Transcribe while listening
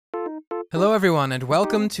Hello everyone and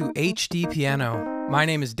welcome to HDpiano. My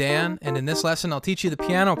name is Dan, and in this lesson I'll teach you the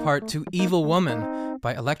piano part to Evil Woman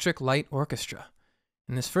by Electric Light Orchestra.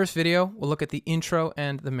 In this first video, we'll look at the intro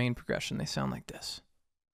and the main progression. They sound like this.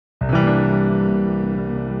 And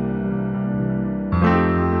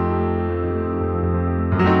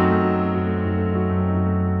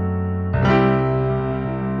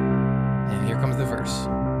here comes the verse.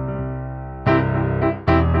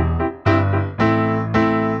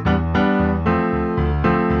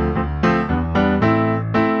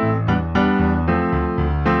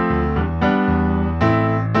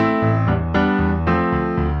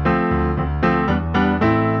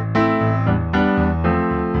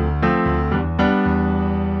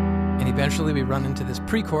 Eventually we run into this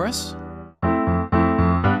pre-chorus.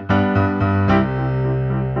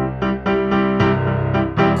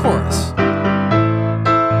 Chorus.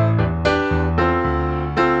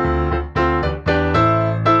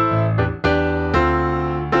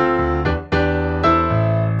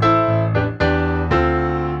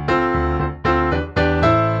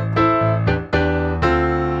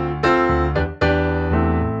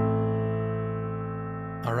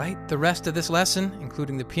 Alright, the rest of this lesson,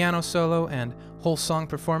 including the piano solo and whole song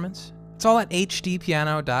performance, it's all at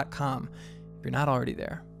HDpiano.com, if you're not already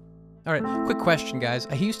there. Alright, quick question, guys.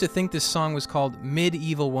 I used to think this song was called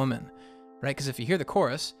Medieval Woman, right? Because if you hear the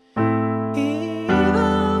chorus,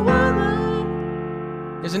 Evil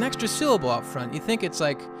Woman, there's an extra syllable out front. You think it's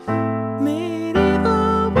like,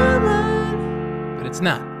 Medieval Woman, but it's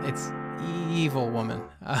not. It's Evil Woman.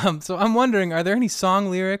 So I'm wondering, are there any song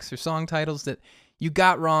lyrics or song titles that you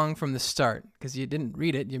got wrong from the start because you didn't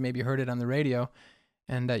read it, you maybe heard it on the radio,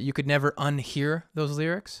 and you could never unhear those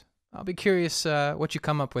lyrics? I'll be curious what you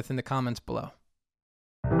come up with in the comments below.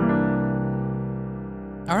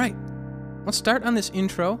 All right, let's start on this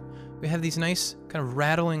intro. We have these nice kind of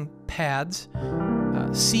rattling pads.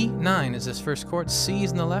 C9 is this first chord, C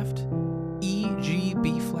is in the left, E, G,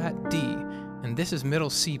 B flat, D, and this is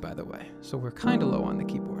middle C, by the way, so we're kind of low on the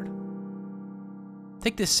keyboard.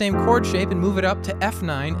 Take this same chord shape and move it up to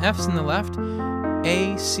F9. F's in the left,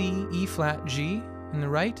 A, C, E flat, G in the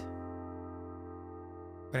right.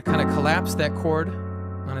 We're going to kind of collapse that chord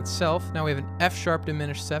on itself. Now we have an F sharp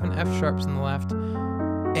diminished 7. F sharp's in the left,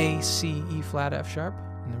 A, C, E flat, F sharp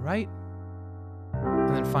in the right.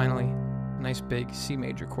 And then finally, a nice big C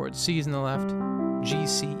major chord. C's in the left, G,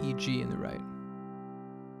 C, E, G in the right.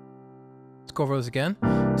 Let's go over those again.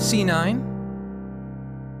 C9.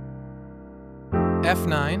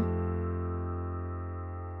 F9,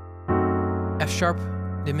 F sharp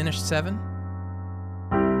diminished 7,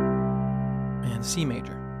 and C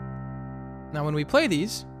major. Now when we play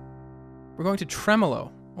these, we're going to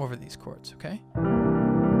tremolo over these chords, okay?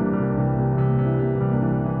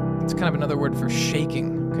 It's kind of another word for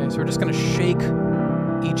shaking, okay? So we're just going to shake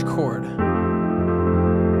each chord.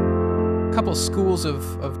 A couple schools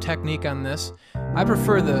of technique on this. I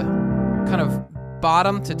prefer the kind of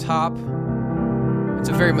bottom to top. It's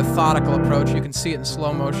a very methodical approach. You can see it in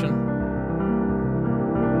slow motion.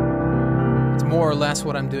 It's more or less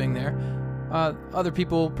what I'm doing there. Other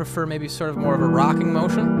people prefer maybe sort of more of a rocking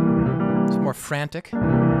motion. It's more frantic. I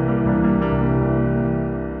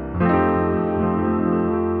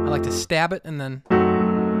like to stab it and then kind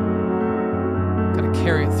of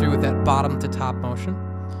carry it through with that bottom to top motion.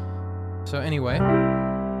 So anyway,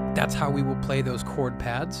 that's how we will play those chord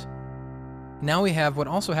pads. Now we have what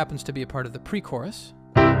also happens to be a part of the pre-chorus.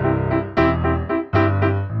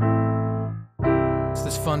 It's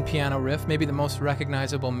this fun piano riff, maybe the most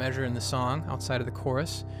recognizable measure in the song outside of the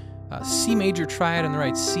chorus. C major triad on the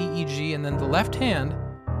right, C, E, G, and then the left hand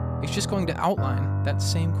is just going to outline that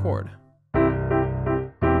same chord.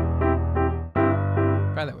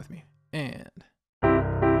 Try that with me. And.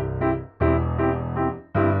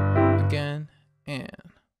 Again, and.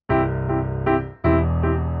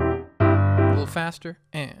 A little faster,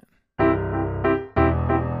 and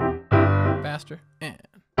faster, and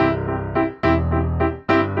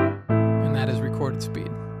that is recorded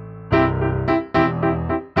speed.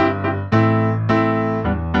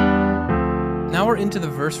 Now we're into the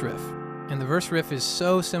verse riff, and the verse riff is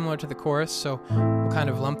so similar to the chorus, so we'll kind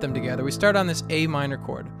of lump them together. We start on this A minor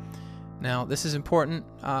chord. Now this is important.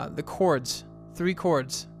 The chords, 3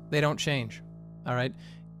 chords, they don't change. All right,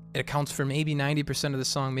 it accounts for maybe 90% of the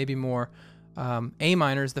song, maybe more. A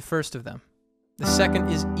minor is the first of them. The second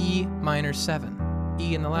is E minor 7,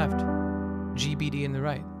 E in the left, G, B, D in the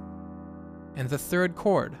right. And the third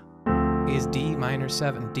chord is D minor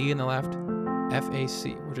 7, D in the left, F, A,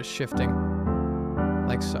 C. We're just shifting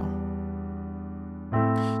like so.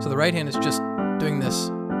 So the right hand is just doing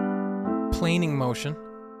this planing motion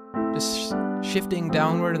just shifting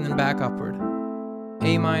downward and then back upward.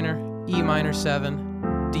 A minor, E minor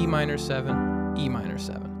 7, D minor 7, E minor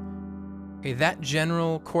 7. Okay, that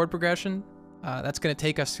general chord progression, that's going to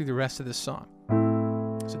take us through the rest of this song.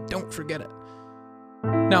 So don't forget it.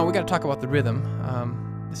 Now, we got to talk about the rhythm.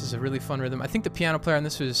 This is a really fun rhythm. I think the piano player on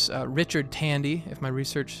this was Richard Tandy, if my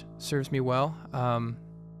research serves me well. And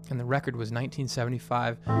the record was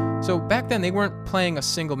 1975. So back then, they weren't playing a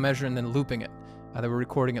single measure and then looping it. They were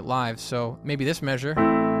recording it live. So maybe this measure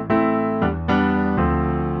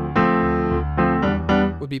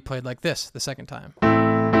would be played like this the second time.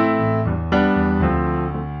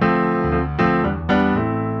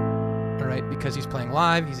 All right, because he's playing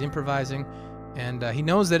live, he's improvising, and he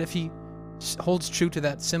knows that if he holds true to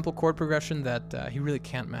that simple chord progression, that he really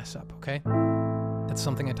can't mess up. Okay, that's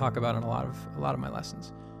something I talk about in a lot of my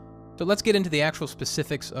lessons. So let's get into the actual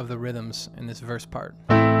specifics of the rhythms in this verse part.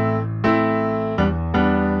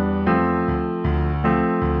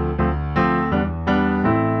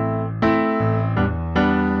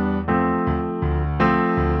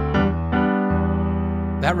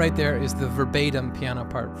 That right there is the verbatim piano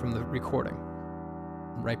part from the recording,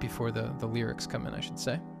 right before the lyrics come in, I should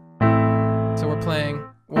say. So we're playing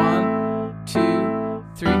 1, 2,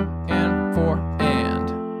 3, and 4,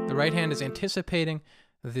 and. The right hand is anticipating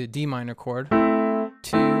the D minor chord.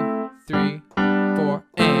 2, 3, 4,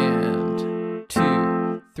 and.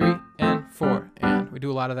 2, 3, and 4, and. We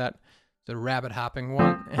do a lot of that, the rabbit hopping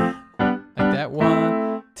 1, like that.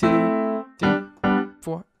 1, 2, 3,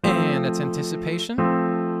 4, and. That's anticipation.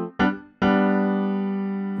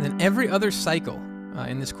 And then every other cycle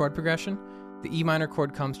in this chord progression, the E minor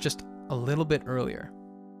chord comes just a little bit earlier.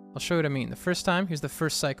 I'll show you what I mean. The first time, here's the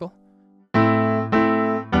first cycle. E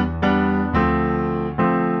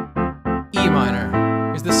minor.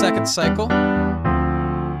 Here's the second cycle. E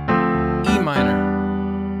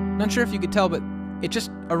minor. Not sure if you could tell, but it just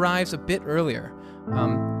arrives a bit earlier.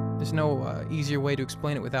 There's no easier way to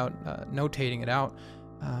explain it without notating it out.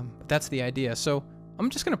 But that's the idea. So I'm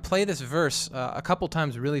just going to play this verse a couple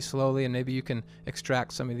times really slowly, and maybe you can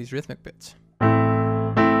extract some of these rhythmic bits.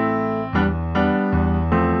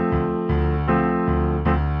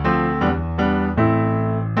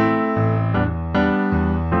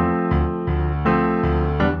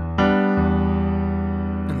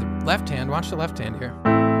 And the left hand, watch the left hand here.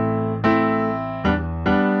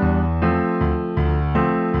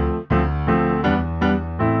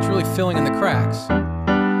 It's really filling in the cracks.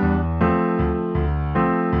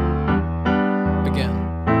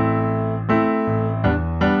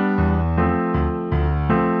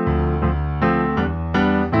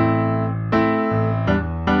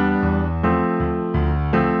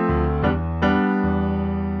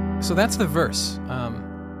 So that's the verse.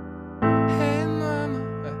 Hey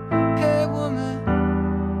mama, hey woman,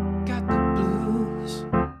 got the blues.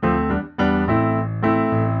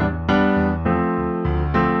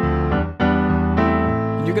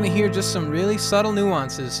 You're going to hear just some really subtle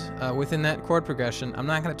nuances within that chord progression. I'm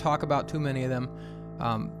not going to talk about too many of them.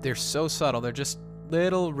 They're so subtle. They're just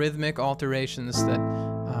little rhythmic alterations that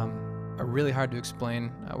are really hard to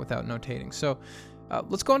explain without notating. So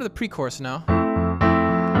let's go into the pre-chorus now.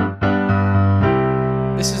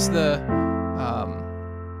 This is the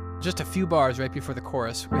just a few bars right before the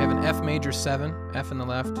chorus. We have an F major 7, F in the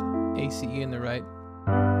left, A, C, E in the right,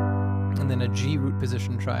 and then a G root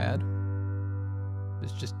position triad.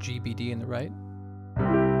 It's just G, B, D in the right.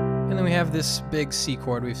 And then we have this big C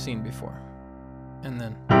chord we've seen before. And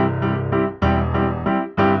then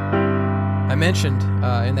I mentioned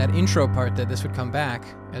in that intro part that this would come back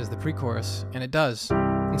as the pre-chorus, and it does.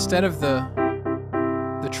 Instead of the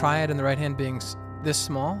triad in the right hand being this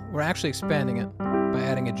small, we're actually expanding it by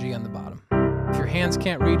adding a G on the bottom. If your hands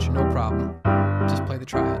can't reach, no problem. Just play the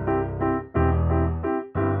triad.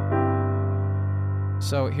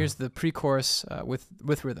 So here's the pre-chorus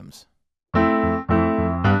with rhythms.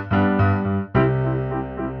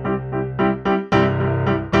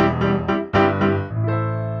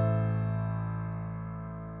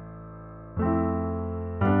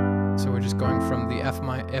 So we're just going from the F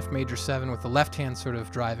major 7 with the left hand sort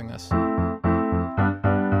of driving us.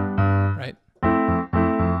 Right?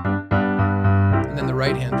 And then the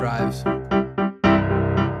right hand drives.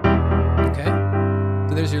 Okay?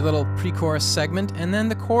 So there's your little pre-chorus segment, and then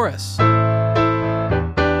the chorus.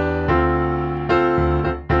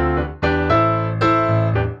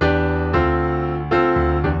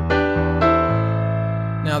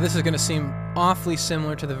 Now this is going to seem awfully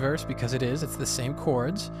similar to the verse because it is. It's the same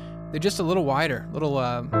chords. They're just a little wider,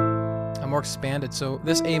 more expanded. So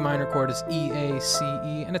this A minor chord is E, A, C,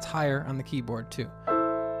 E, and it's higher on the keyboard too.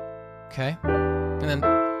 Okay? And then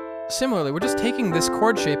similarly, we're just taking this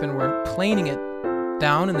chord shape and we're planing it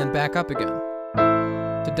down and then back up again.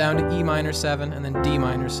 To down to E minor 7 and then D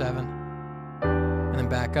minor 7 and then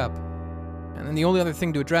back up. And then the only other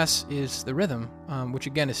thing to address is the rhythm, which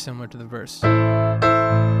again is similar to the verse.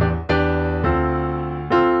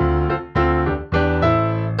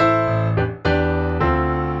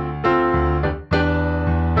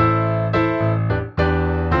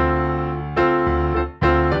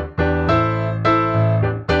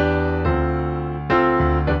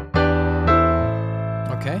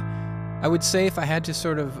 I would say if I had to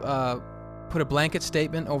sort of put a blanket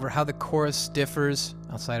statement over how the chorus differs,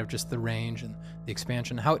 outside of just the range and the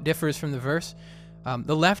expansion, how it differs from the verse,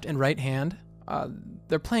 the left and right hand,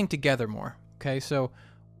 they're playing together more, okay? So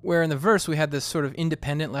where in the verse we had this sort of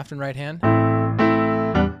independent left and right hand,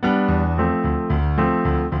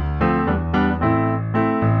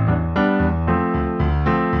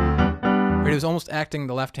 it was almost acting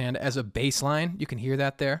the left hand as a bass line. You can hear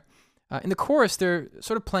that there. In the chorus, they're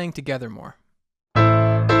sort of playing together more.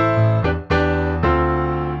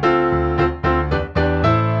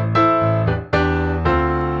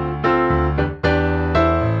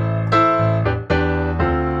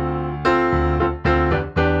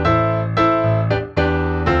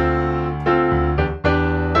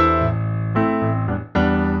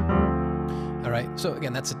 All right, so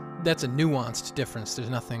again, that's a nuanced difference. There's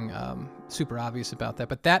nothing super obvious about that,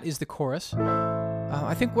 but that is the chorus.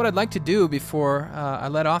 I think what I'd like to do before I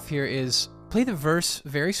let off here is play the verse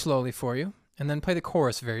very slowly for you, and then play the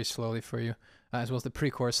chorus very slowly for you, as well as the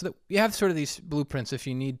pre-chorus, so that you have sort of these blueprints if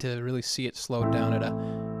you need to really see it slowed down at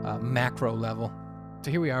a macro level.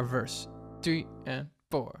 So here we are, verse 3 and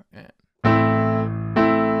 4 and...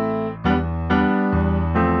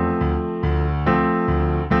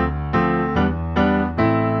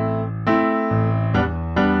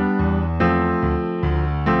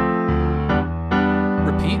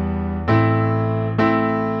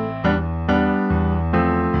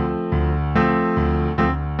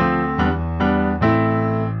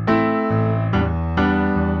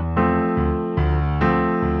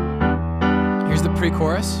 Here's the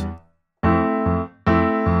pre-chorus.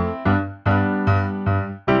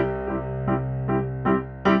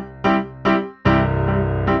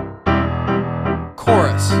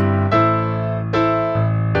 Chorus.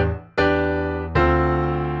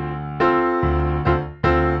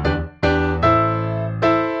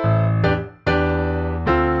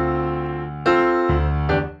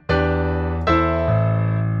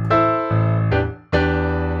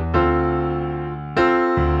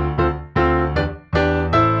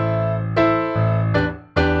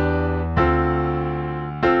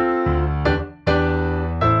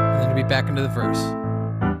 Back into the verse.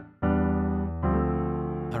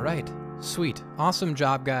 All right, sweet. Awesome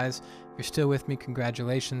job, guys. If you're still with me,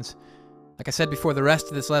 congratulations. Like I said before, the rest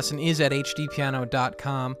of this lesson is at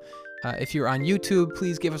HDpiano.com. If you're on YouTube,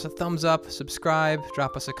 please give us a thumbs up, subscribe,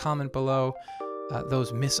 drop us a comment below.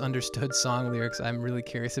 Those misunderstood song lyrics, I'm really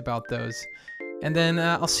curious about those. And then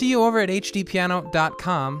I'll see you over at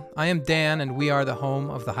HDpiano.com. I am Dan, and we are the home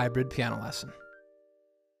of the hybrid piano lesson.